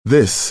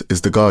This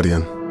is The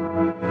Guardian.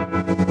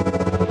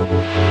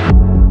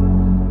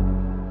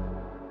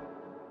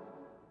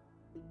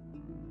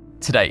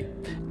 Today,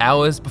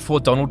 hours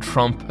before Donald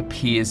Trump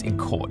appears in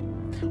court,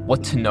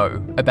 what to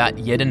know about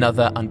yet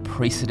another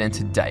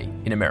unprecedented day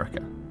in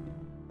America.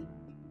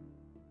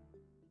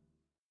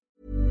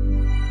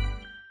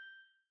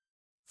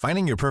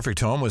 Finding your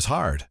perfect home was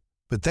hard,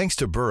 but thanks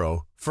to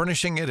Burrow,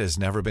 furnishing it has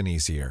never been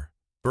easier.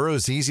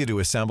 Burrow's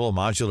easy-to-assemble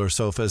modular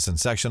sofas and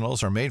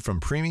sectionals are made from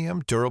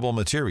premium, durable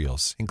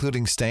materials,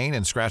 including stain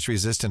and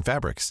scratch-resistant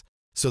fabrics.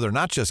 So they're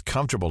not just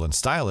comfortable and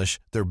stylish,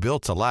 they're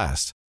built to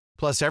last.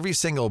 Plus, every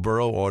single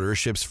Burrow order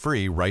ships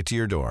free right to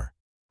your door.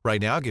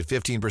 Right now, get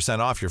 15%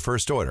 off your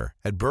first order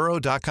at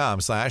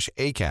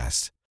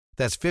burrow.com/ACAST.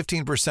 That's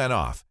 15%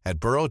 off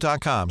at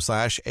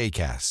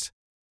burrow.com/ACAST.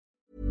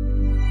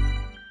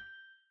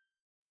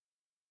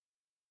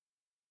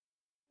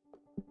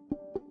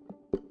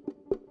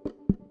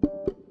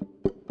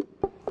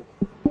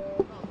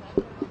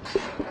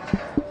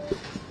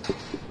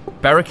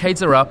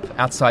 Barricades are up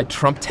outside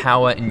Trump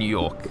Tower in New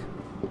York.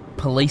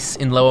 Police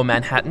in Lower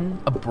Manhattan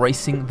are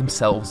bracing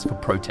themselves for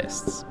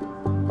protests.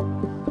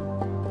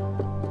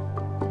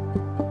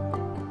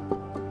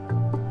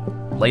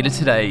 Later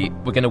today,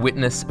 we're going to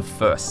witness a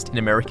first in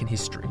American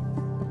history.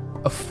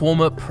 A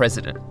former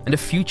president and a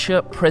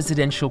future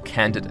presidential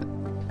candidate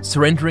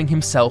surrendering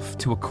himself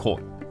to a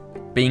court,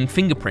 being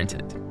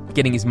fingerprinted,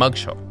 getting his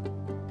mugshot,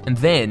 and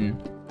then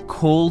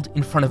called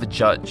in front of a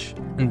judge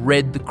and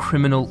read the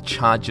criminal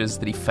charges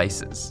that he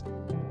faces.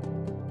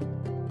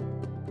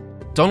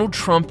 Donald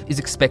Trump is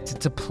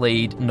expected to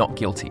plead not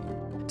guilty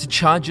to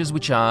charges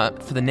which are,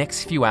 for the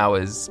next few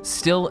hours,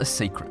 still a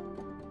secret.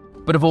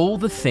 But of all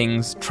the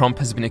things Trump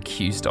has been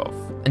accused of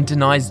and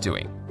denies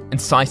doing,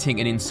 inciting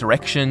an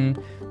insurrection,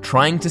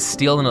 trying to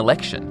steal an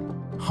election,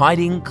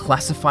 hiding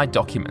classified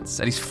documents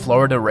at his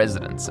Florida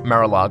residence at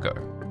Mar-a-Lago,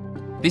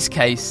 this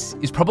case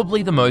is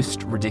probably the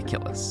most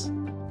ridiculous.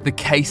 The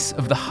case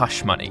of the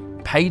hush money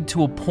paid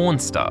to a porn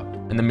star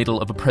in the middle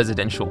of a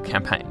presidential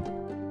campaign.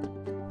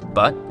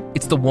 But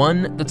it's the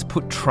one that's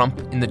put Trump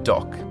in the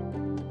dock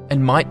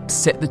and might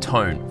set the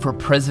tone for a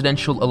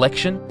presidential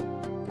election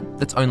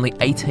that's only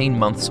 18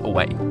 months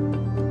away.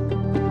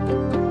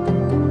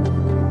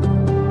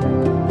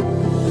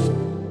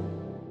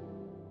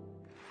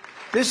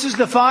 This is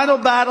the final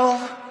battle.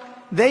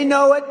 They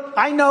know it,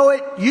 I know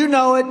it, you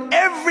know it,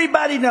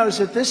 everybody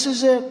knows it. This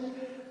is it.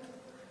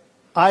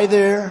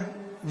 Either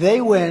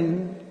they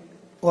win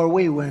or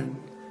we win.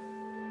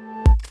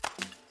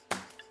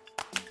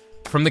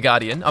 From The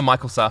Guardian, I'm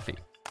Michael Safi.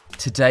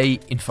 Today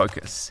in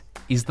Focus,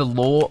 is the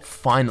law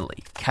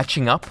finally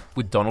catching up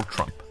with Donald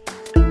Trump?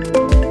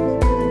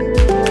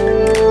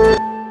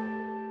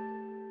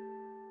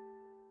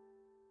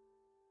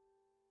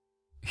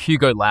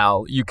 Hugo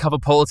Lau, you cover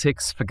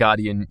politics for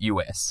Guardian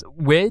US.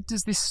 Where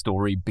does this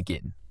story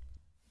begin?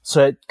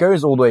 So it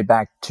goes all the way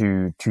back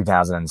to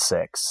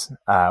 2006,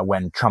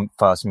 when Trump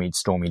first meets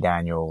Stormy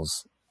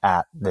Daniels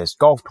at this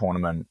golf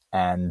tournament,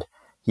 and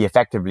he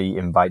effectively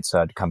invites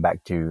her to come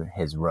back to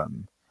his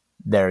room.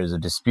 There is a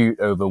dispute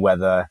over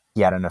whether he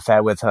had an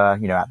affair with her.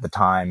 You know, at the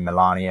time,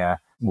 Melania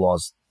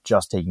was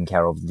just taking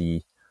care of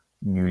the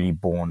newly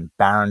born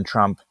Baron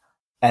Trump.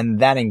 And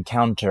that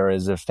encounter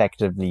is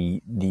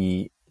effectively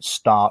the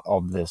start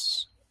of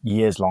this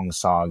years-long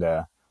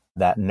saga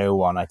that no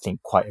one, I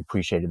think, quite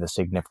appreciated the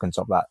significance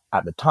of that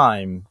at the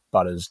time,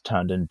 but has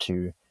turned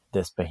into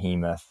this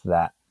behemoth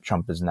that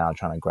Trump is now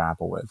trying to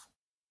grapple with.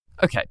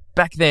 Okay,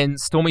 back then,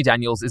 Stormy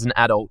Daniels is an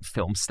adult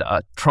film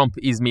star. Trump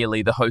is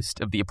merely the host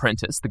of The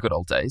Apprentice, the good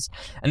old days.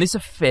 And this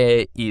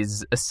affair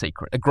is a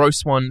secret, a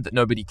gross one that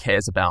nobody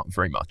cares about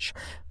very much.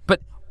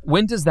 But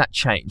when does that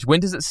change? When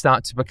does it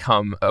start to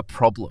become a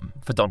problem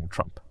for Donald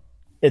Trump?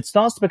 It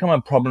starts to become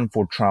a problem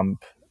for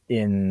Trump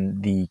in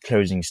the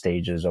closing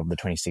stages of the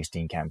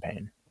 2016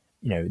 campaign.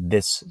 You know,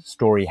 this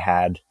story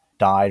had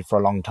died for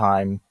a long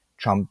time.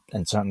 Trump,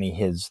 and certainly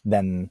his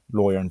then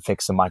lawyer and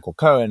fixer Michael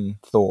Cohen,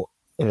 thought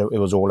it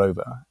was all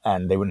over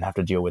and they wouldn't have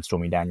to deal with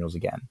Stormy Daniels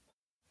again.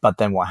 But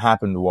then what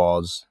happened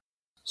was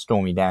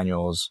Stormy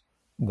Daniels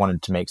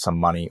wanted to make some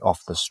money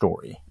off the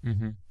story.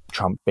 Mm-hmm.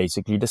 Trump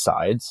basically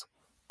decides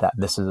that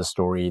this is a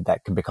story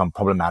that could become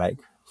problematic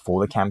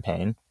for the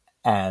campaign,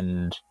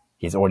 and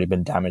he's already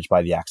been damaged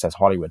by the Access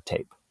Hollywood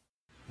tape.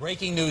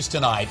 Breaking news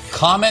tonight.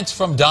 Comments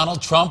from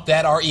Donald Trump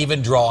that are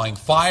even drawing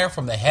fire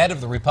from the head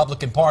of the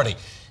Republican Party.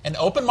 An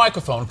open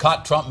microphone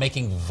caught Trump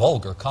making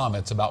vulgar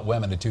comments about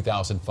women in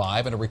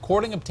 2005 in a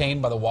recording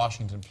obtained by the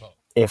Washington Post.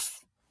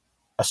 If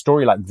a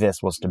story like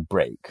this was to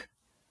break,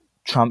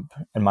 Trump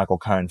and Michael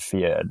Cohen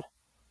feared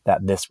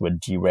that this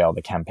would derail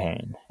the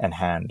campaign and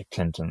hand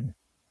Clinton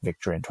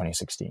victory in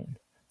 2016.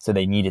 So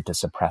they needed to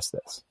suppress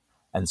this.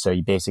 And so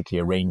he basically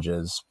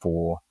arranges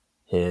for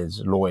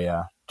his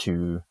lawyer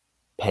to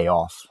pay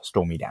off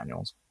Stormy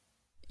Daniels.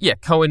 Yeah,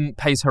 Cohen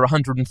pays her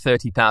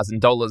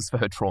 $130,000 for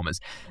her traumas.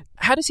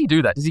 How does he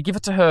do that? Does he give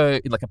it to her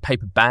in like a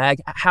paper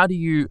bag? How do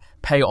you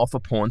pay off a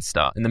porn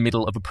star in the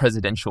middle of a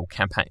presidential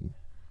campaign?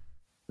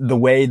 the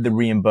way the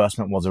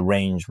reimbursement was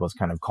arranged was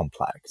kind of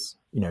complex.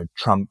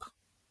 Trump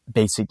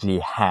basically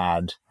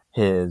had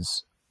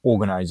his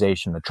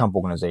organization, the Trump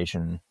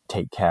organization,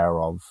 take care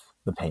of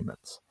the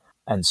payments.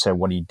 And so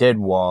what he did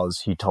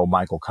was he told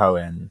Michael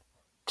Cohen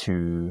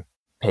to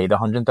pay the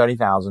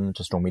 $130,000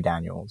 to Stormy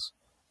Daniels,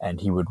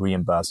 and he would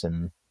reimburse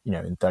him,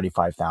 in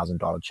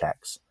 $35,000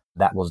 checks.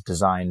 That was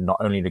designed not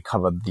only to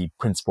cover the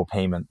principal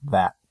payment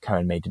that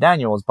Cohen made to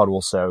Daniels, but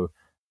also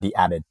the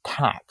added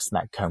tax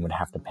that Cohen would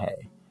have to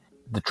pay.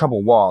 The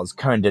trouble was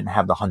Cohen didn't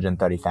have the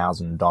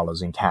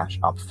 $130,000 in cash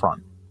up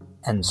front.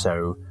 And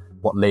so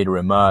what later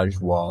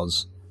emerged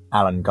was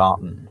Alan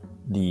Garton,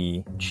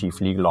 the chief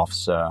legal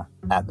officer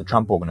at the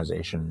Trump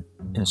organization,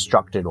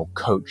 instructed or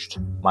coached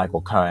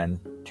Michael Cohen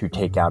to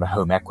take out a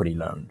home equity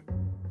loan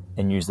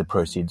and use the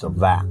proceeds of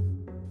that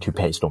to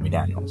pay Stormy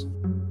Daniels.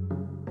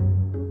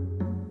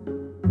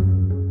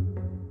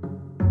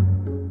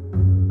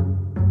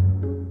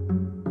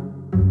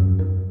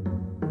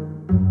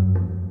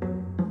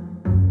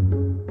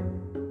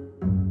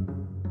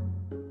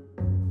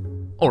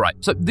 All right,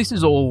 so this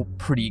is all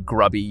pretty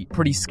grubby,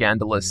 pretty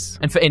scandalous,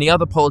 and for any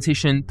other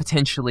politician,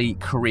 potentially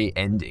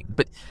career-ending.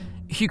 But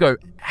Hugo,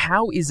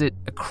 how is it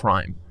a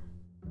crime?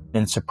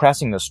 In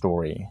suppressing the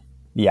story,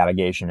 the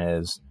allegation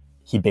is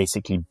he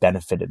basically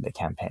benefited the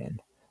campaign.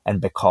 And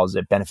because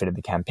it benefited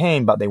the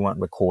campaign, but they weren't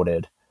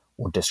recorded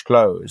or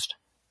disclosed,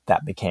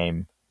 that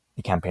became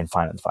a campaign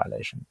finance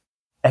violation.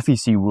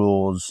 FEC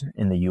rules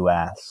in the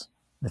US,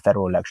 the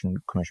Federal Election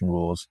Commission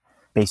rules,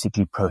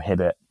 basically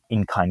prohibit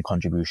in-kind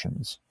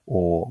contributions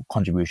or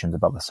contributions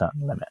above a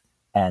certain limit,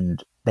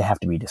 and they have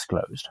to be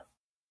disclosed.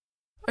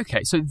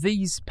 Okay, so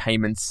these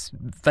payments,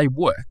 they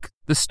work.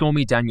 The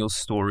Stormy Daniels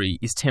story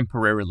is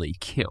temporarily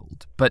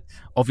killed, but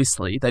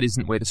obviously that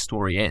isn't where the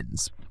story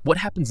ends. What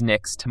happens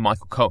next to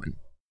Michael Cohen?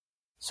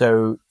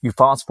 So you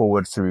fast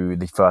forward through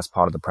the first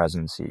part of the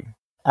presidency.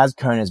 As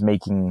Cohen is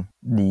making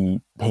the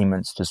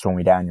payments to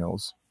Stormy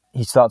Daniels,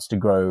 he starts to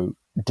grow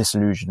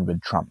disillusioned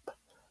with Trump.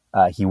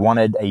 He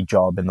wanted a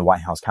job in the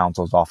White House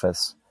counsel's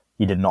office.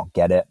 He did not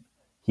get it.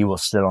 He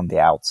was still on the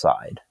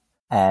outside.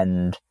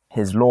 And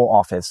his law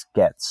office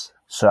gets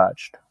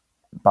searched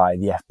by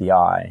the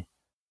FBI.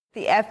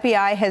 The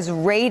FBI has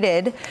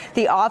raided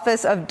the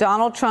office of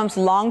Donald Trump's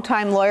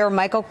longtime lawyer,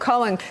 Michael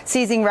Cohen,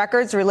 seizing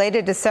records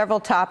related to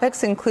several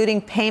topics,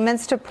 including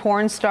payments to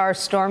porn star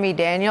Stormy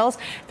Daniels.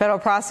 Federal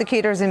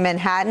prosecutors in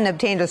Manhattan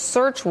obtained a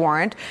search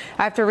warrant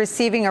after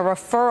receiving a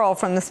referral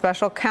from the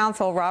special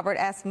counsel, Robert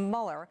S.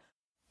 Mueller.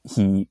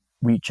 He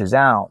reaches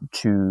out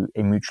to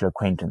a mutual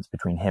acquaintance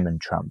between him and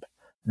Trump,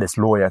 this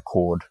lawyer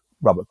called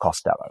Robert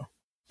Costello.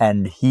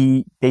 And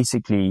he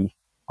basically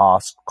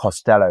asked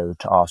Costello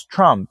to ask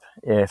Trump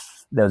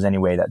if there was any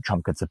way that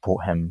Trump could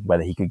support him,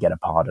 whether he could get a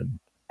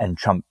pardon. And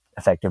Trump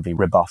effectively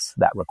rebuffs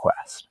that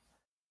request.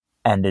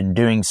 And in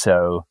doing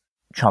so,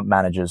 Trump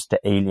manages to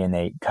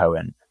alienate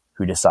Cohen,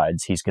 who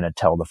decides he's going to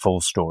tell the full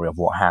story of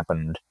what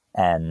happened.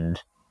 And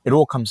it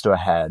all comes to a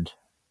head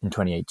in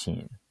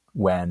 2018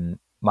 when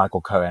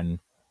Michael Cohen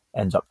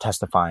ends up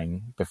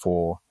testifying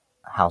before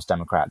House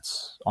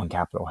Democrats on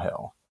Capitol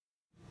Hill.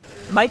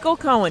 Michael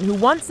Cohen, who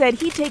once said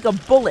he'd take a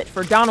bullet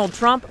for Donald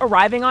Trump,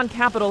 arriving on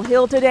Capitol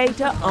Hill today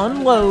to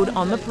unload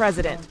on the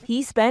president.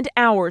 He spent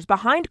hours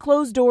behind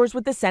closed doors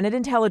with the Senate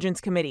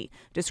Intelligence Committee,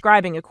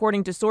 describing,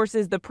 according to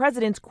sources, the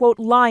president's, quote,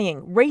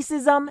 lying,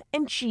 racism,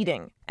 and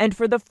cheating. And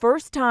for the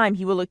first time,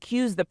 he will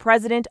accuse the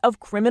president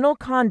of criminal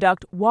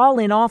conduct while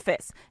in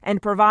office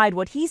and provide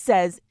what he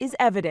says is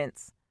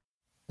evidence.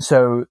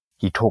 So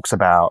he talks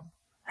about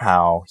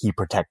how he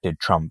protected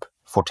Trump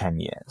for 10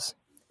 years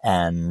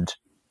and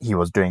he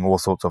was doing all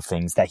sorts of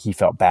things that he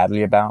felt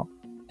badly about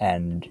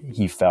and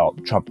he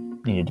felt Trump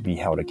needed to be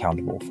held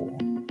accountable for.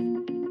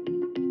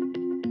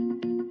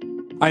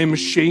 I am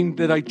ashamed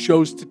that I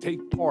chose to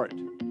take part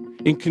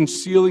in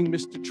concealing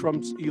Mr.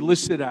 Trump's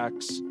illicit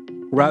acts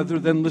rather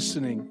than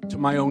listening to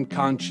my own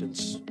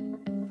conscience.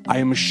 I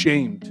am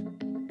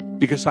ashamed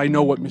because I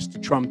know what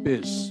Mr. Trump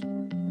is.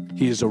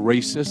 He is a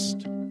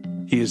racist,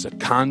 he is a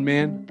con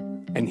man,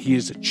 and he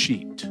is a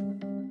cheat.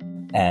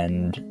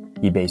 And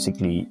he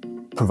basically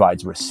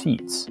provides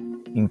receipts,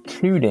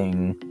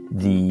 including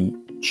the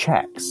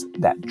checks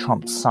that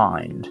Trump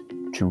signed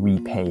to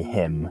repay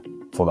him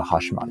for the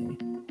hush money.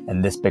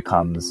 And this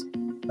becomes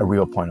a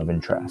real point of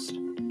interest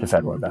to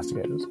federal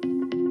investigators.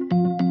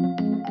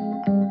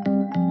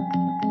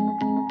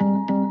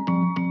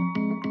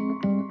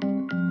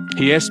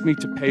 He asked me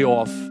to pay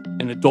off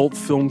an adult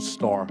film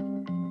star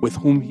with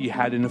whom he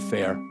had an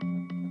affair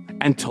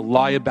and to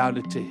lie about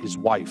it to his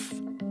wife,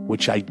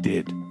 which I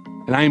did.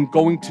 And I am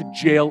going to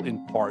jail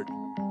in part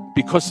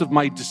because of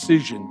my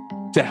decision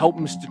to help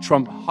Mr.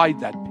 Trump hide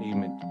that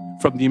payment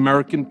from the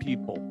American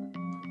people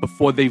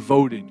before they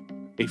voted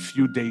a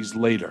few days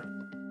later.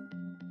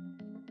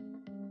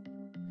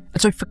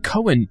 And so for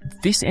Cohen,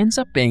 this ends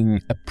up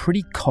being a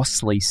pretty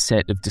costly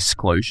set of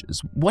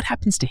disclosures. What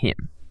happens to him?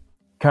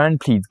 Cohen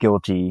pleads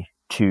guilty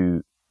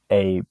to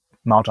a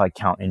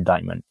multi-count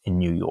indictment in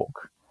New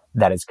York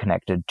that is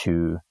connected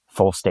to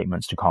false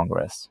statements to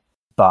Congress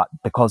But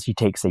because he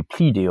takes a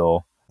plea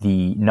deal,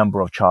 the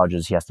number of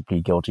charges he has to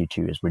plead guilty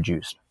to is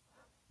reduced.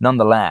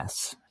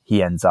 Nonetheless,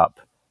 he ends up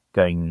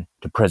going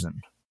to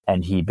prison,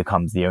 and he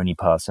becomes the only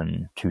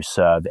person to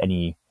serve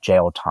any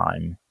jail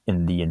time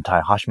in the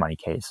entire hush money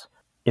case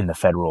in the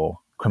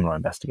federal criminal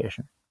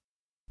investigation.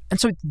 And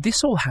so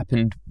this all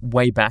happened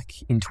way back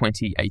in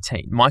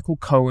 2018. Michael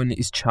Cohen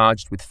is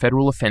charged with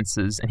federal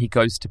offences and he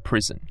goes to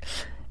prison.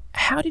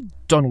 How did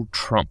Donald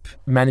Trump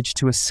manage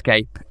to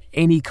escape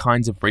any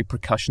kinds of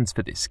repercussions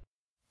for this?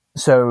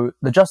 So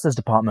the Justice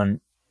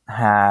Department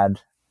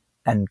had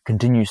and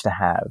continues to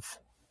have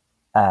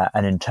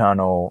an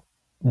internal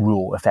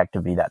rule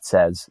effectively that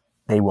says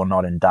they will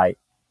not indict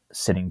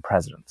sitting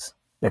presidents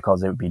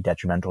because it would be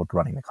detrimental to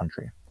running the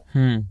country.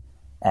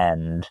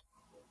 And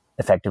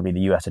effectively, the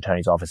U.S.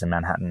 Attorney's Office in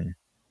Manhattan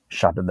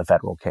shuttered the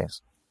federal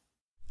case.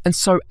 And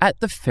so at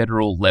the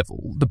federal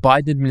level, the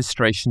Biden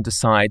administration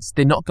decides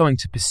they're not going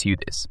to pursue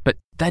this. But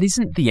that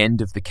isn't the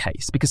end of the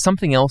case because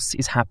something else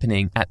is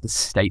happening at the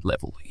state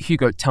level.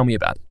 Hugo, tell me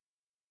about it.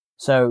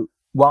 So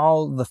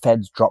while the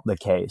feds drop the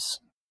case,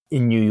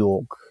 in New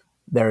York,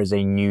 there is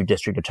a new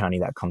district attorney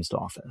that comes to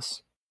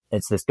office.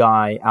 It's this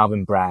guy,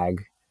 Alvin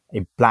Bragg,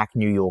 a black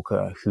New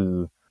Yorker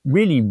who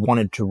really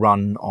wanted to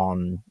run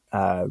on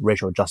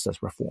racial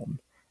justice reform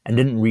and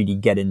didn't really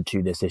get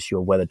into this issue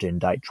of whether to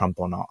indict Trump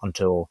or not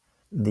until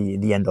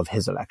the end of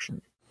his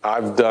election.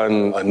 I've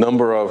done a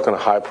number of kind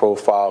of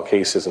high-profile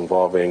cases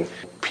involving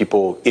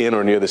people in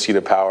or near the seat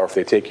of power. If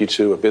they take you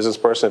to a business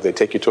person, if they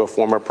take you to a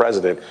former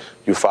president,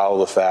 you follow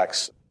the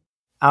facts.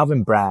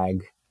 Alvin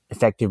Bragg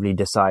effectively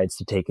decides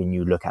to take a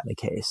new look at the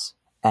case,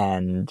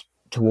 and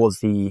towards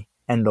the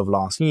end of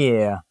last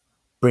year,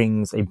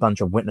 brings a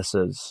bunch of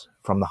witnesses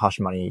from the hush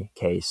money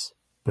case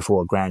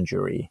before a grand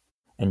jury.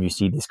 And you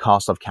see this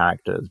cast of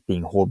characters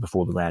being hauled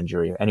before the grand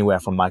jury, anywhere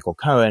from Michael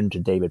Cohen to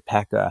David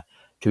Pecker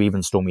to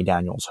even Stormy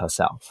Daniels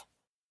herself.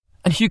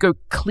 And Hugo,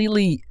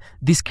 clearly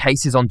this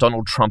case is on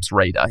Donald Trump's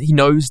radar. He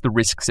knows the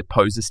risks it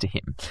poses to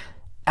him.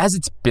 As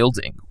it's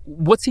building,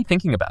 what's he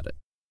thinking about it?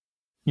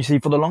 You see,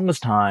 for the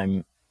longest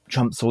time,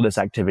 Trump saw this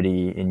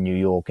activity in New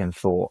York and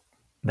thought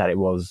that it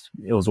was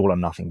all or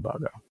nothing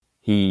burger.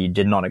 He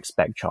did not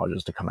expect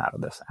charges to come out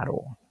of this at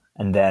all.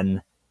 And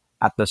then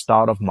at the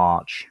start of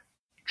March,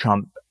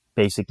 Trump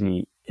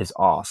basically is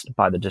asked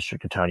by the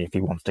district attorney if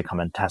he wants to come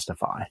and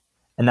testify.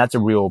 And that's a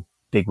real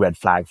big red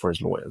flag for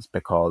his lawyers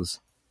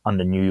because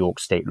under New York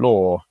state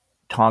law,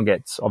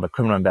 targets of a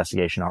criminal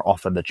investigation are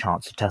offered the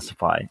chance to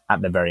testify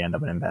at the very end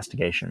of an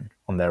investigation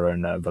on their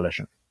own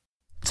volition.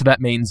 So that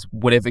means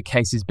whatever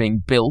case is being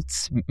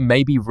built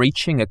may be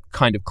reaching a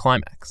kind of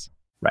climax.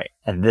 Right.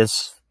 And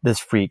this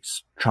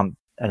freaks Trump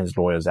and his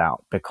lawyers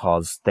out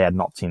because they had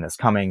not seen this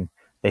coming.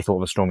 They thought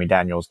the Stormy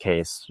Daniels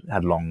case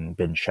had long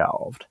been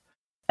shelved.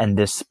 And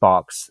this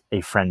sparks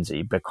a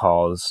frenzy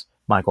because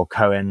Michael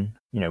Cohen,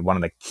 one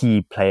of the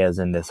key players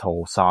in this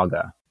whole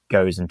saga,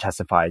 goes and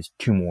testifies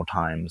 2 more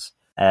times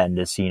and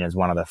is seen as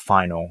one of the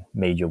final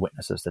major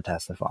witnesses to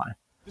testify.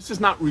 This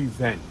is not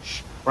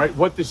revenge, right?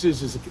 What this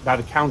is about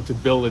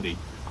accountability.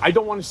 I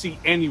don't want to see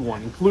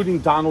anyone, including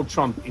Donald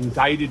Trump,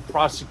 indicted,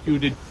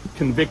 prosecuted,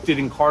 convicted,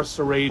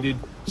 incarcerated,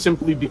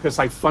 simply because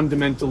I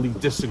fundamentally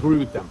disagree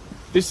with them.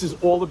 This is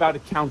all about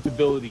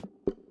accountability.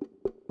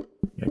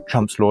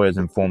 Trump's lawyers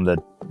informed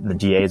the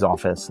DA's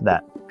office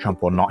that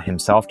Trump will not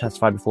himself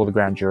testify before the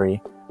grand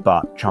jury,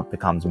 but Trump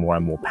becomes more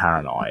and more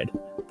paranoid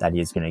that he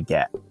is going to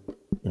get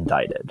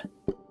indicted.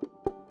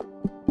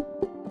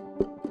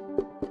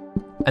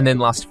 And then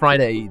last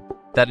Friday,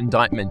 that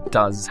indictment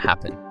does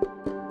happen.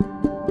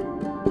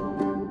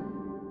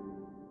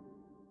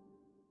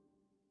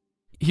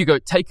 Hugo,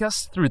 take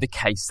us through the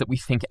case that we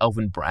think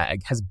Alvin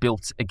Bragg has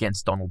built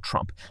against Donald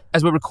Trump.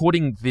 As we're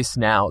recording this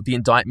now, the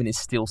indictment is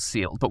still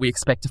sealed, but we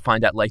expect to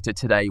find out later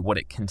today what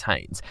it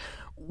contains.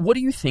 What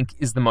do you think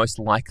is the most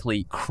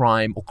likely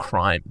crime or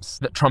crimes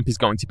that Trump is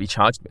going to be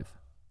charged with?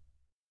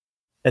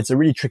 It's a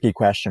really tricky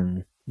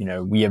question.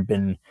 We have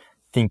been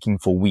thinking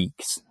for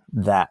weeks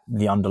that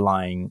the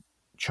underlying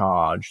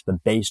charge, the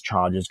base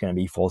charge, is going to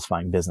be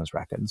falsifying business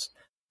records.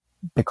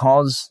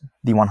 Because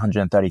the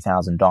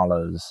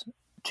 $130,000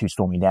 to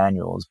Stormy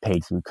Daniels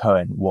paid through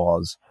Cohen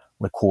was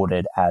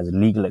recorded as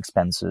legal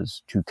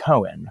expenses to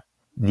Cohen,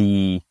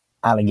 the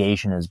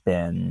allegation has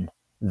been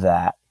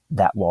that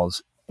that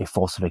was a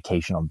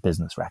falsification of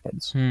business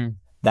records.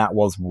 That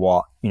was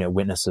what,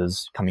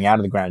 witnesses coming out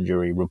of the grand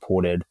jury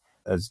reported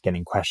as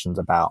getting questions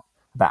about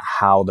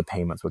how the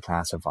payments were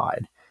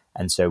classified.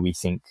 And so we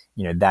think,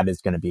 that is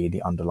going to be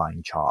the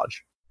underlying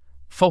charge.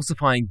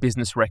 Falsifying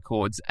business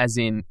records, as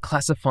in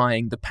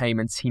classifying the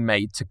payments he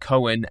made to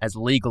Cohen as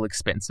legal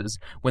expenses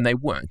when they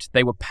weren't.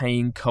 They were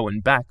paying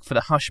Cohen back for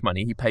the hush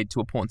money he paid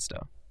to a porn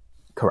star.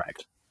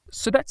 Correct.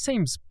 So that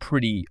seems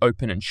pretty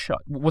open and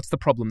shut. What's the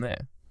problem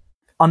there?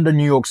 Under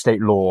New York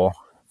state law,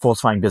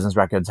 falsifying business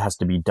records has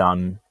to be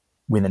done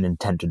with an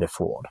intent to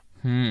defraud.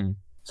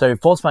 So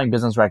falsifying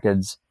business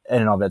records in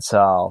and of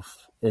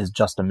itself is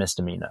just a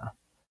misdemeanor.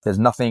 There's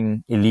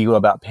nothing illegal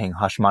about paying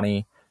hush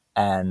money,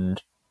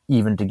 and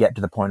even to get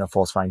to the point of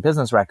falsifying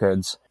business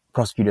records,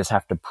 prosecutors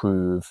have to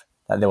prove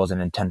that there was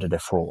an intent to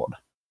defraud.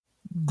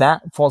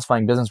 That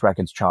falsifying business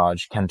records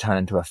charge can turn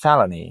into a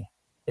felony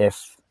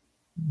if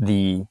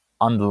the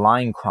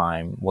underlying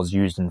crime was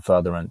used in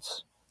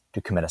furtherance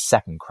to commit a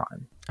second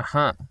crime.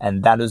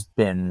 And that has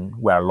been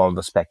where a lot of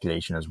the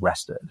speculation has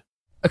rested.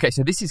 Okay,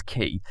 so this is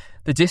key.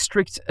 The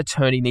district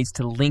attorney needs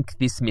to link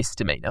this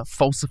misdemeanor,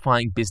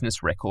 falsifying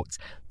business records,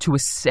 to a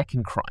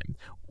second crime.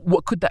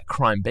 What could that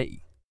crime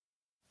be?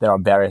 There are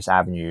various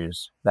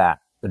avenues that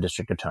the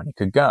district attorney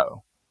could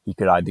go. He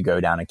could either go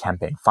down a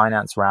campaign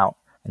finance route,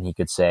 and he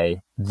could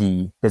say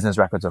the business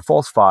records are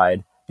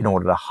falsified in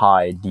order to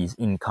hide these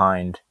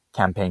in-kind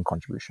campaign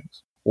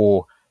contributions.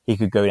 Or he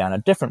could go down a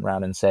different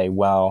route and say,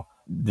 well,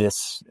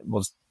 this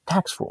was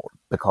tax fraud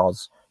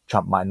because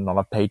Trump might not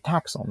have paid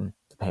tax on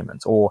the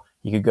payments. Or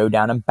he could go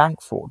down a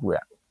bank fraud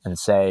route and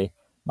say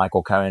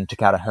Michael Cohen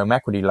took out a home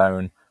equity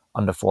loan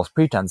under false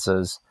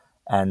pretenses,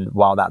 and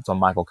while that's on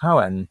Michael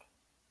Cohen,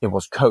 it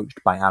was coached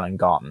by Alan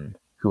Garten,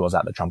 who was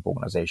at the Trump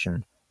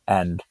Organization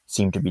and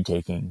seemed to be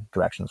taking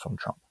directions from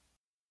Trump.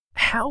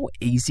 How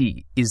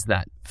easy is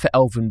that for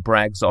Alvin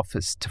Bragg's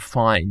office to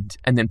find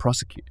and then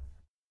prosecute?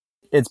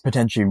 It's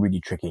potentially really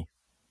tricky.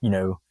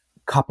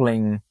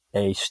 Coupling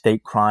a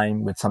state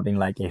crime with something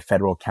like a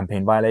federal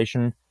campaign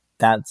violation,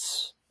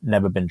 that's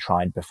never been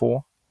tried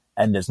before,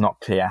 and it's not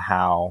clear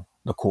how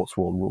the courts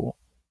will rule.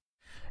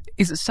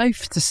 Is it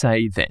safe to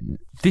say, then,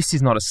 this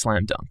is not a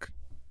slam dunk?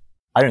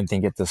 I don't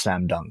think it's a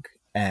slam dunk,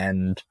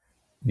 and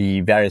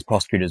the various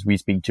prosecutors we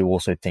speak to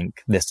also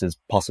think this is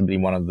possibly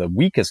one of the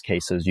weakest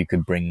cases you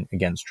could bring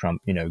against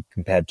Trump,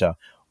 compared to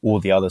all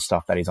the other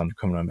stuff that he's under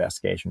criminal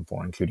investigation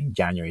for, including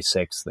January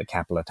 6th, the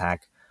Capitol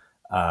attack,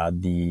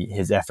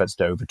 his efforts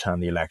to overturn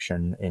the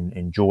election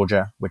in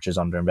Georgia, which is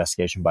under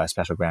investigation by a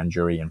special grand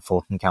jury in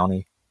Fulton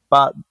County.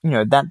 But,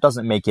 that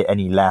doesn't make it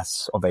any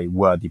less of a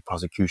worthy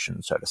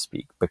prosecution, so to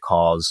speak,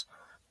 because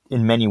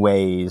in many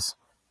ways,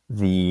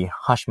 the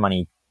hush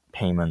money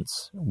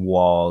payments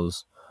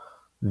was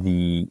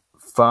the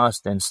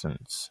first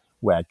instance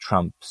where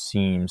Trump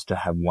seems to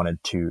have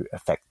wanted to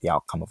affect the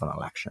outcome of an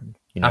election.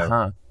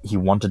 He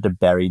wanted to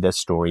bury this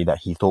story that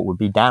he thought would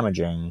be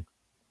damaging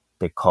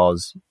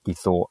because he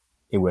thought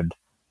it would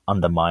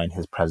undermine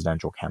his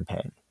presidential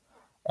campaign.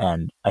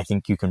 And I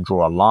think you can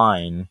draw a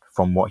line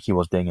from what he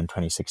was doing in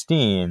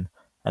 2016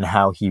 and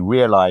how he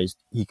realized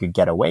he could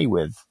get away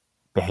with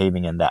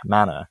behaving in that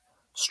manner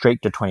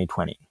straight to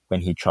 2020,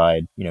 when he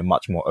tried,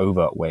 much more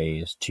overt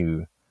ways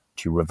to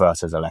reverse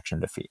his election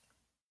defeat.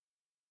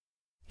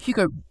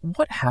 Hugo,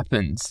 what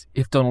happens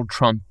if Donald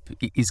Trump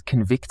is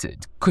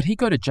convicted? Could he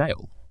go to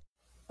jail?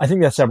 I think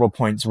there are several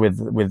points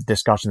with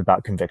discussions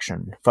about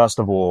conviction. First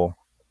of all,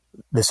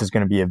 this is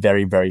going to be a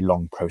very, very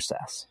long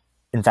process.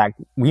 In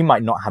fact, we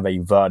might not have a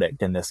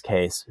verdict in this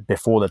case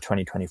before the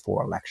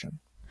 2024 election.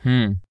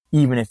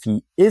 Even if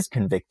he is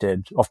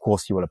convicted, of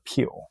course, he will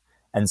appeal.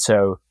 And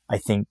so I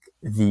think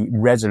the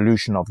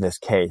resolution of this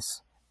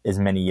case is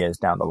many years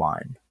down the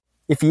line.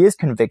 If he is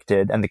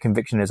convicted and the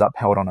conviction is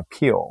upheld on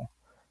appeal,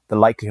 the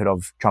likelihood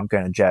of Trump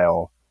going to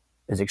jail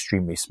is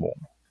extremely small.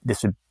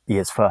 This would be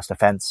his first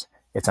offense.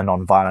 It's a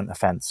non-violent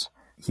offense.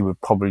 He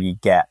would probably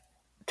get,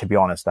 to be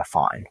honest, a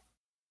fine.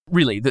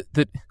 Really?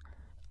 That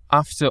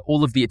after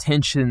all of the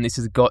attention this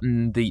has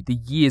gotten, the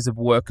years of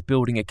work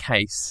building a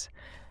case,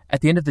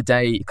 at the end of the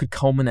day, it could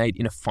culminate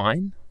in a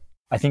fine?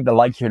 I think the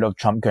likelihood of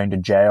Trump going to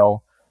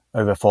jail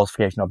over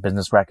falsification of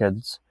business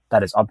records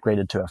that is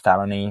upgraded to a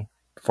felony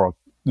for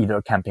either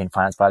a campaign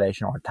finance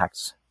violation or a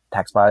tax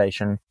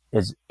violation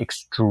is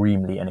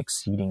extremely and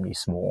exceedingly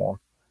small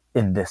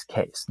in this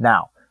case.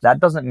 Now, that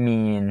doesn't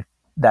mean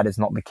that is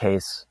not the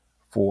case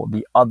for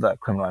the other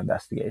criminal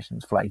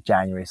investigations, for like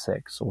January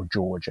 6th or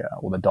Georgia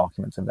or the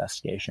documents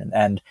investigation.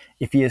 And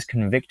if he is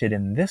convicted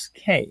in this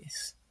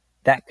case,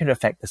 that could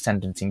affect the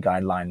sentencing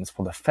guidelines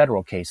for the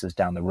federal cases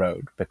down the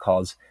road,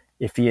 because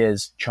if he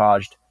is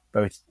charged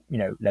both,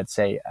 let's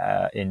say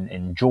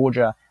in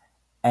Georgia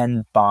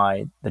and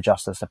by the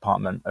Justice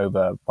Department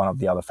over one of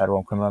the other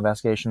federal criminal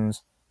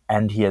investigations,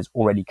 and he is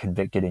already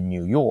convicted in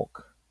New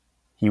York,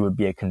 he would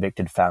be a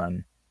convicted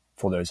felon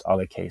for those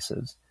other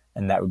cases.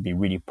 And that would be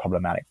really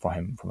problematic for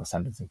him from a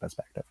sentencing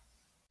perspective.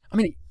 I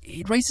mean,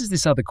 it raises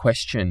this other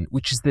question,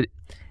 which is that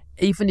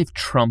even if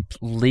Trump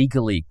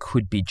legally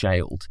could be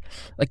jailed,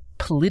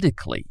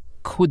 politically,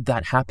 could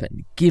that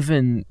happen,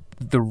 given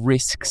the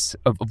risks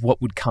of what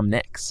would come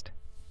next?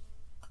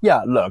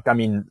 Yeah, look, I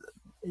mean,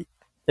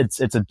 it's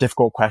a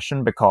difficult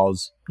question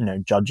because,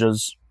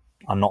 judges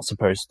are not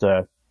supposed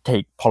to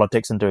take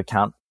politics into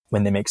account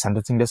when they make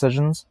sentencing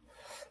decisions.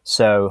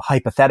 So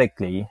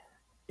hypothetically,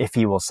 if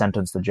he was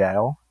sentenced to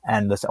jail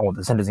and the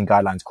sentencing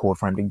guidelines called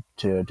for him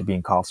to be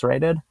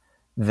incarcerated,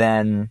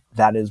 then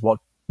that is what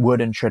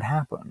would and should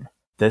happen.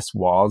 This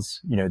was,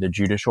 the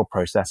judicial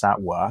process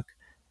at work,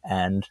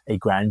 and a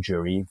grand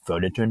jury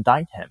voted to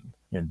indict him.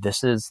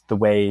 This is the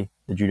way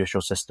the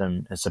judicial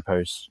system is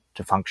supposed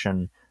to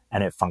function,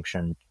 and it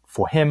functioned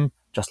for him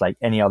just like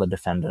any other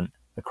defendant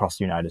across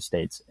the United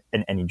States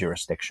in any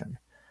jurisdiction.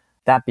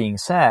 That being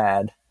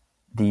said,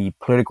 the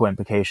political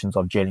implications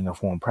of jailing a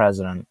former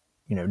president,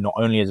 not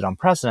only is it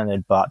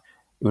unprecedented, but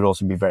it would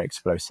also be very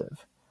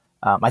explosive.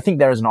 I think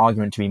there is an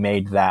argument to be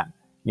made that,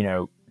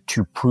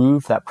 to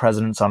prove that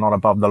presidents are not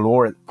above the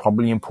law, it's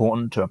probably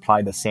important to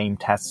apply the same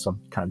tests of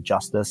kind of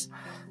justice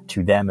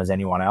to them as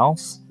anyone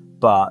else.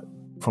 But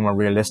from a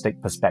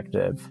realistic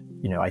perspective,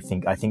 I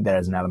think there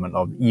is an element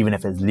of, even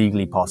if it's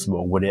legally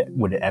possible, would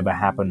it ever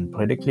happen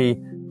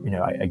politically?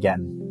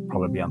 Again,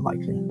 probably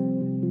unlikely.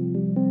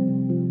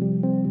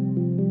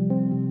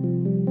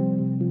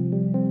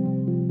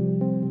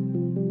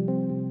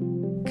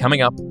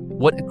 Coming up,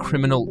 what a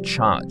criminal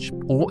charge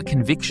or a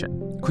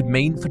conviction could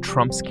mean for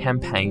Trump's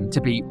campaign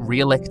to be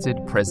re-elected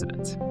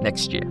president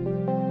next year.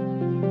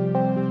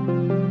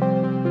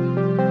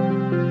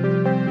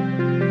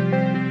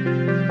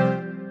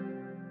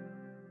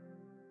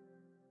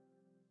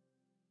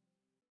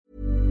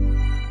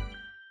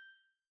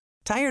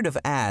 Tired of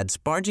ads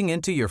barging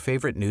into your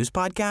favorite news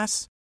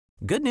podcasts?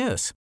 Good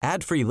news.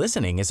 Ad-free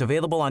listening is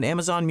available on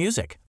Amazon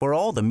Music for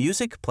all the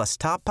music plus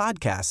top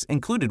podcasts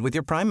included with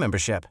your Prime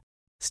membership.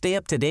 Stay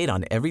up to date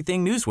on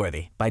everything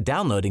newsworthy by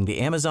downloading the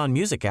Amazon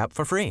Music app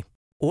for free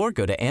or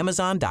go to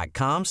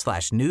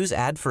amazon.com/news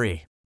ad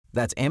free.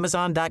 That's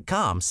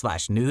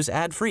amazon.com/news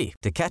ad free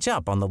to catch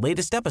up on the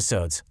latest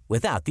episodes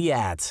without the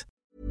ads.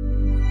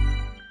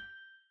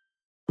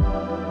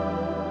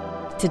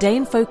 Today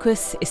in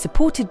Focus is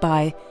supported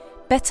by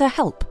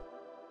BetterHelp.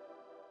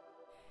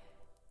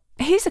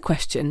 Here's a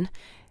question.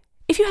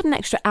 If you had an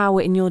extra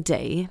hour in your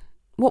day,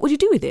 what would you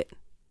do with it?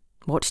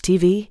 Watch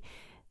TV?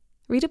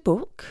 Read a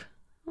book?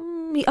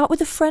 Meet up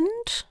with a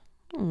friend?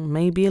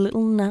 Maybe a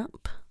little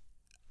nap?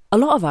 A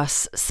lot of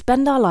us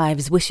spend our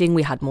lives wishing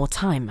we had more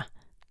time.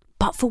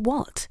 But for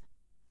what?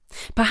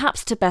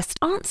 Perhaps to best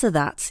answer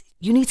that,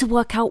 you need to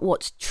work out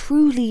what's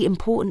truly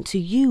important to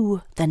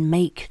you, then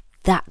make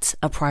that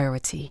a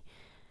priority.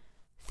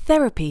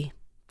 Therapy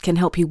can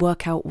help you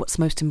work out what's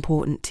most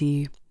important to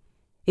you.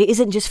 It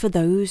isn't just for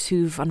those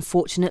who've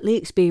unfortunately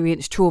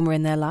experienced trauma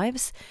in their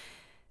lives.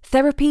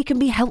 Therapy can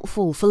be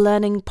helpful for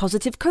learning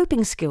positive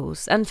coping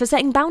skills and for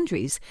setting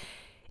boundaries.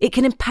 It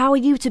can empower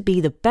you to be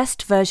the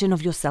best version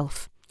of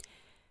yourself.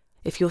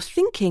 If you're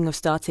thinking of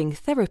starting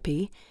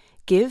therapy,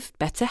 give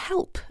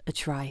BetterHelp a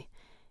try.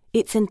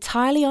 It's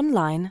entirely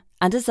online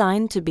and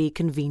designed to be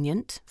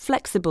convenient,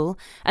 flexible,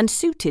 and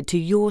suited to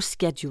your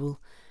schedule.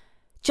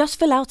 Just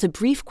fill out a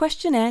brief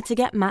questionnaire to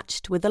get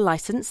matched with a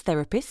licensed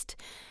therapist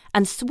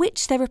and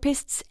switch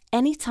therapists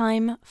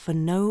anytime for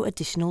no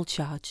additional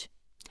charge.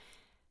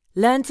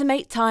 Learn to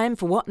make time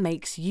for what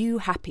makes you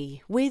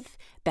happy with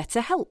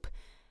BetterHelp.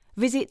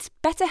 Visit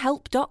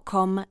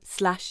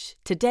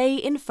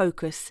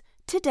betterhelp.com/todayinfocus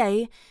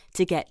today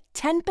to get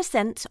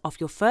 10%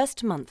 off your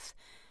first month.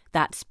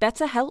 That's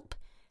BetterHelp,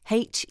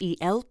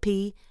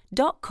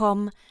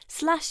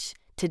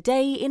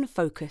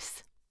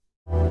 HELP.com/todayinfocus.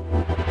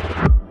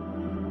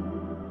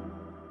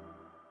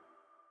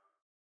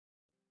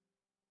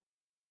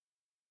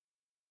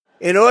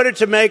 In order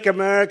to make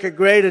America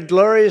great and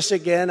glorious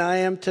again, I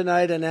am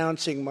tonight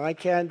announcing my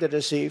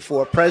candidacy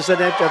for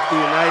President of the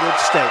United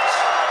States.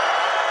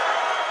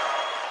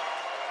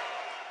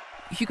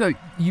 Hugo,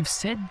 you've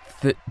said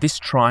that this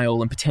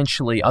trial and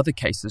potentially other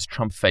cases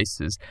Trump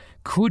faces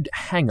could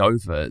hang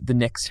over the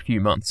next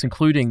few months,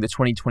 including the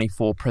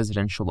 2024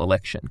 presidential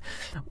election.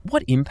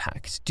 What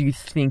impact do you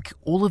think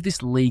all of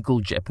this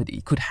legal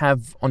jeopardy could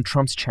have on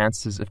Trump's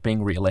chances of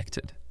being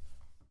re-elected?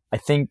 I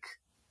think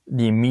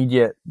the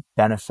immediate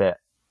benefit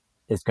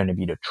is going to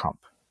be to Trump.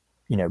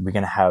 We're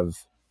going to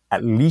have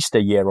at least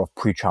a year of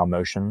pre-trial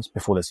motions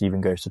before this even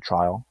goes to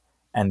trial,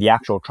 and the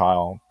actual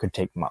trial could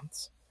take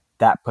months.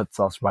 That puts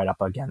us right up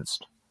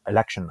against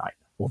election night,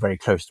 or very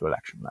close to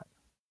election night.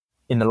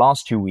 In the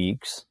last 2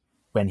 weeks,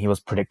 when he was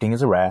predicting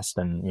his arrest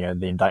and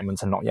the indictments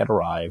had not yet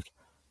arrived,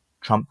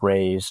 Trump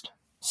raised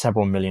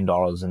several $1 million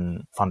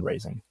in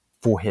fundraising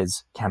for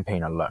his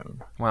campaign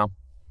alone. Wow.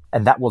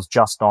 And that was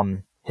just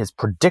on his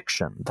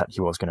prediction that he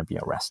was going to be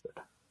arrested.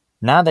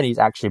 Now that he's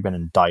actually been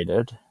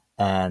indicted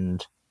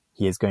and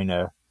he is going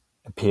to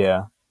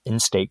appear in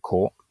state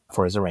court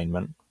for his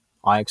arraignment,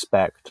 I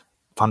expect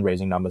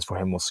fundraising numbers for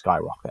him will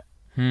skyrocket.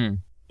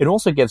 It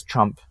also gives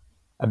Trump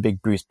a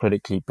big boost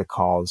politically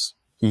because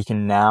he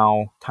can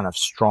now kind of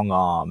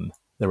strong-arm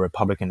the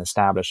Republican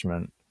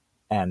establishment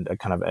and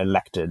kind of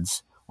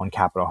electeds on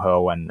Capitol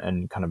Hill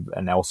and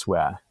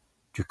elsewhere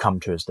to come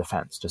to his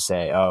defense, to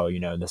say,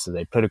 this is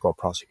a political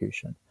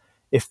prosecution.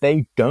 If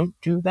they don't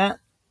do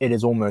that, it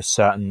is almost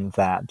certain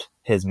that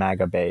his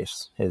MAGA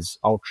base, his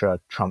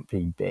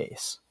ultra-Trumpy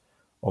base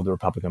of the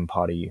Republican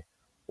Party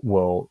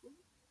will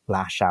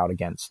lash out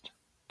against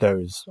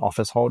those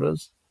office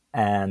holders.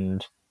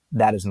 And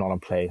that is not a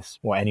place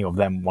where any of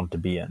them want to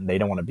be in. They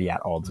don't want to be at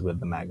odds with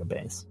the MAGA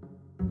base.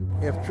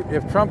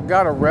 If Trump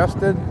got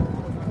arrested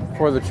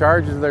for the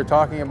charges they're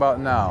talking about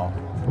now,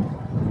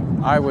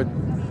 I would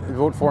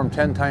vote for him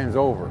 10 times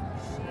over.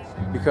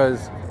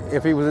 Because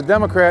if he was a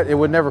Democrat, it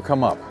would never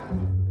come up.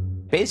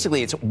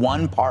 Basically, it's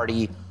one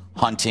party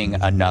hunting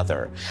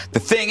another. The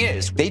thing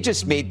is, they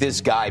just made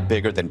this guy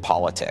bigger than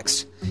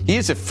politics. He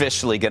is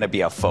officially going to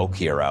be a folk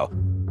hero.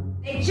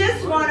 They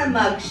just want a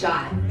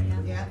mugshot.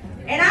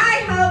 And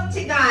I hope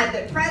to God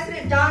that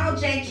President Donald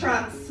J.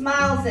 Trump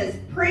smiles as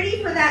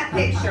pretty for that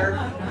picture,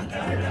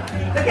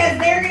 because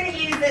they're going to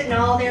use it in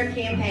all their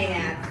campaign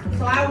ads.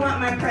 So I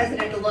want my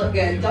president to look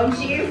good, don't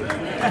you?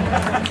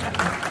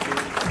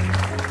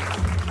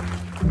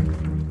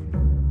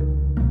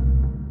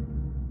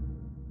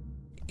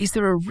 Is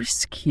there a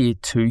risk here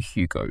too,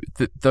 Hugo,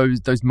 that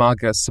those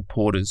MAGA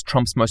supporters,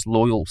 Trump's most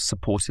loyal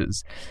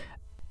supporters,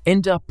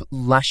 end up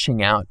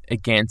lashing out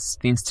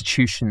against the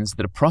institutions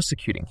that are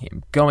prosecuting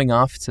him, going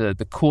after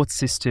the court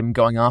system,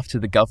 going after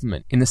the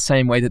government in the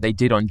same way that they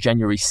did on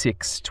January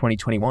 6,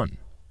 2021?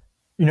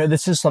 You know,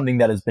 this is something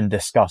that has been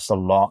discussed a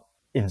lot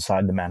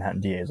inside the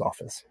Manhattan DA's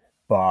office,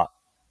 but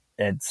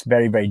it's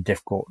very, very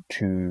difficult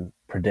to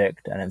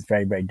predict, and it's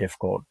very, very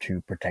difficult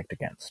to protect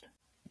against.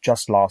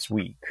 Just last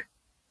week,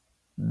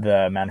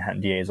 the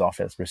Manhattan DA's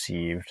office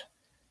received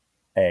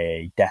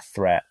a death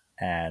threat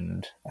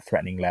and a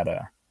threatening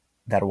letter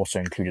that also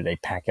included a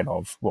packet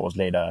of what was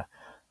later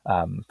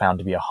found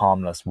to be a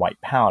harmless white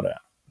powder.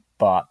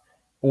 But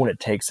all it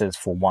takes is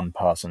for one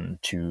person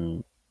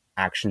to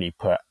actually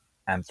put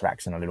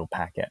anthrax in a little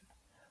packet.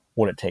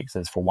 All it takes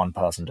is for one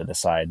person to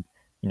decide,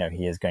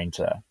 he is going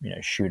to,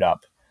 shoot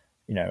up,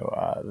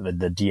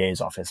 the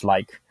DA's office,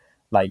 like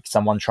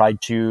someone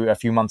tried to a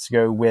few months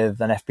ago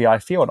with an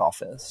FBI field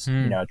office,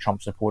 a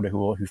Trump supporter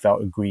who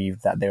felt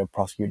aggrieved that they were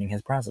prosecuting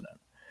his president.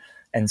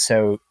 And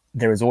so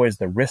there is always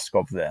the risk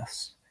of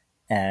this.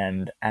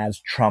 And as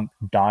Trump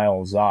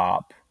dials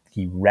up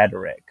the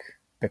rhetoric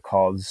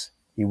because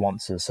he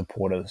wants his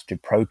supporters to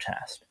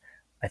protest,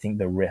 I think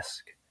the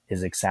risk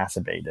is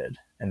exacerbated.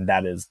 And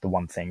that is the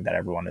one thing that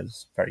everyone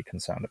is very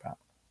concerned about.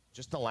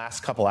 Just in the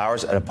last couple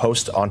hours, at a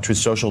post on Truth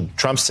Social,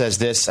 Trump says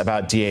this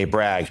about DA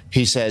Bragg.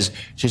 He says,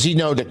 does he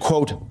know that,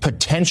 quote,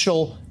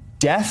 potential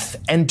death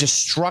and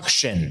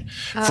destruction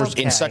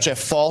in such a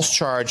false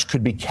charge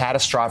could be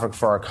catastrophic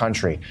for our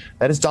country?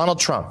 That is Donald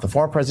Trump, the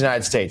former president of the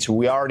United States, who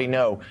we already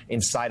know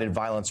incited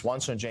violence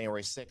once on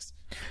January 6th.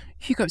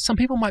 Hugo, some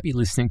people might be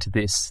listening to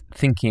this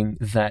thinking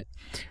that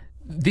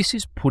this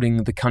is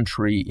putting the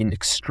country in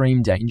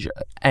extreme danger.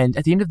 And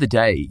at the end of the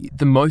day,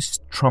 the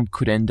most Trump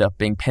could end up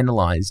being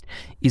penalised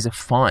is a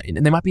fine.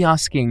 And they might be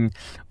asking,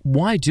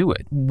 why do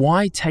it?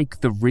 Why take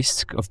the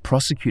risk of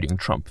prosecuting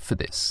Trump for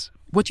this?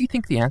 What do you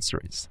think the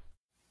answer is?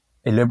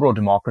 A liberal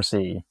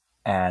democracy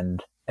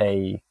and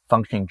a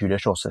functioning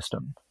judicial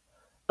system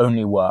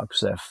only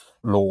works if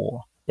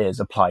law is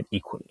applied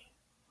equally.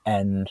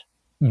 And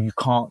you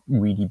can't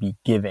really be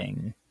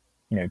giving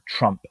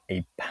Trump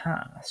a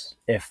pass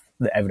if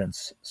the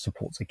evidence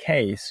supports a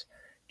case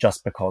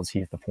just because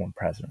he's the former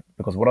president.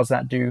 Because what does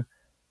that do?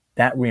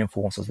 That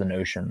reinforces the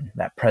notion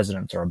that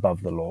presidents are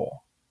above the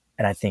law.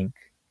 And I think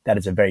that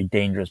is a very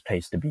dangerous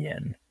place to be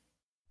in.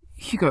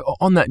 Hugo,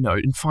 on that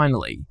note, and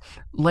finally,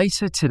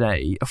 later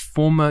today, a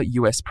former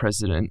US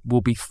president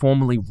will be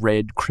formally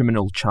read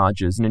criminal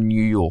charges in a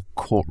New York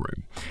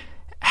courtroom.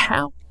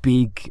 How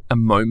big a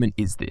moment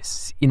is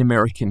this in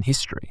American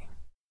history?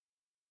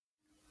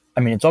 I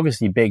mean, it's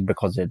obviously big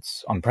because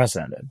it's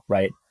unprecedented,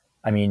 right?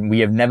 I mean, we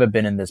have never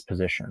been in this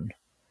position.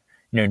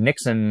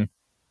 Nixon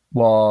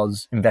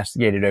was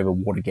investigated over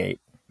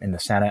Watergate in the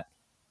Senate,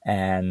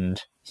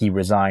 and he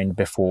resigned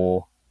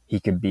before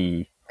he could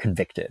be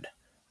convicted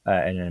in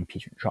an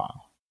impeachment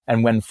trial.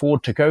 And when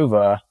Ford took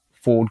over,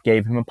 Ford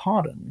gave him a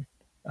pardon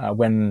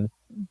when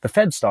the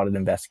Fed started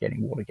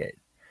investigating Watergate.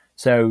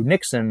 So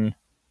Nixon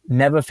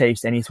never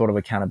faced any sort of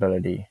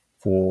accountability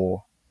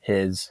for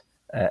his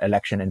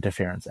election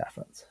interference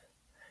efforts.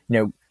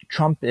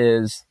 Trump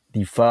is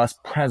the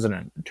first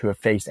president to have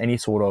faced any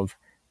sort of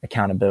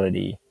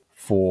accountability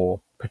for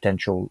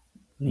potential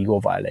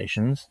legal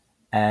violations.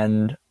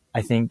 And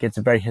I think it's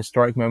a very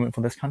historic moment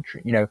for this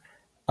country.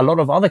 A lot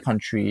of other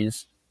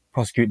countries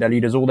prosecute their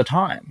leaders all the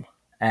time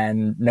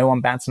and no one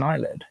bats an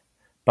eyelid.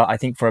 But I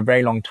think for a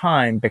very long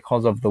time,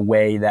 because of the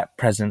way that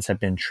presidents have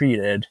been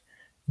treated,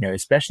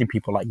 especially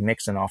people like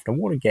Nixon after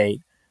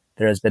Watergate,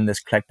 there has been this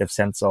collective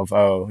sense of,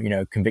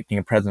 convicting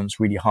a president's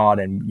really hard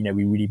and,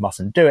 we really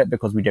mustn't do it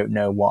because we don't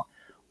know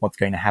what's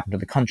going to happen to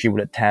the country.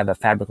 Will it tear the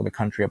fabric of the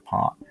country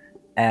apart?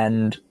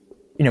 And,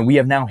 we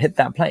have now hit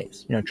that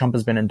place. Trump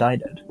has been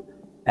indicted.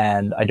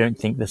 And I don't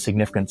think the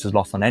significance is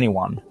lost on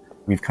anyone.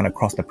 We've kind of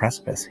crossed the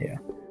precipice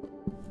here.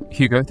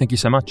 Hugo, thank you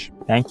so much.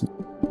 Thank you.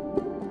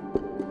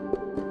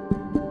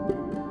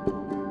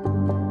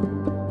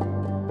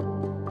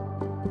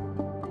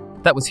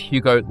 That was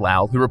Hugo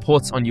Lau, who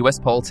reports on US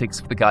politics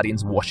for The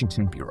Guardian's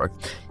Washington bureau.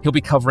 He'll be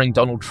covering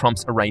Donald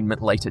Trump's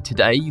arraignment later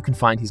today. You can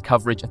find his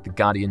coverage at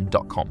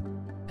theguardian.com.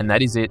 And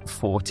that is it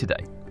for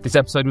today. This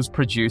episode was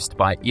produced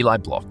by Eli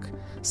Block.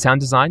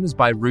 Sound design was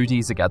by Rudy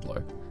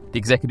Zagadlo. The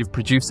executive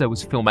producer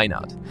was Phil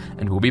Maynard.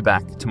 And we'll be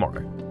back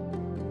tomorrow.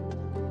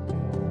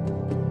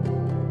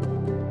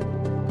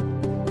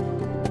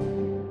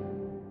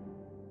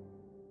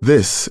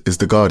 This is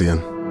The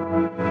Guardian.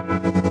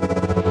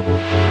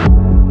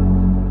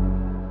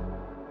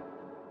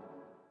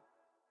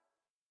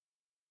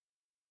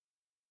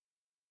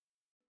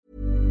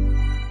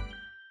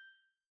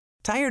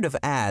 Tired of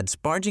ads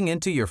barging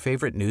into your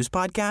favorite news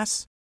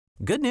podcasts?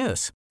 Good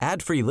news.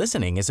 Ad-free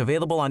listening is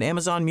available on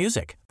Amazon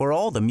Music for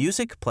all the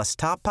music plus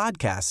top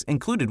podcasts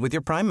included with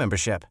your Prime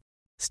membership.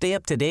 Stay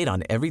up to date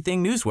on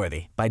everything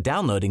newsworthy by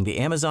downloading the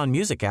Amazon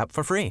Music app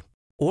for free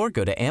or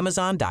go to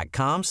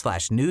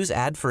amazon.com/news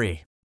ad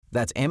free.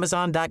 That's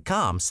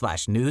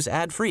amazon.com/news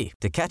ad free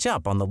to catch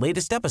up on the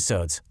latest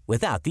episodes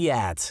without the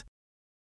ads.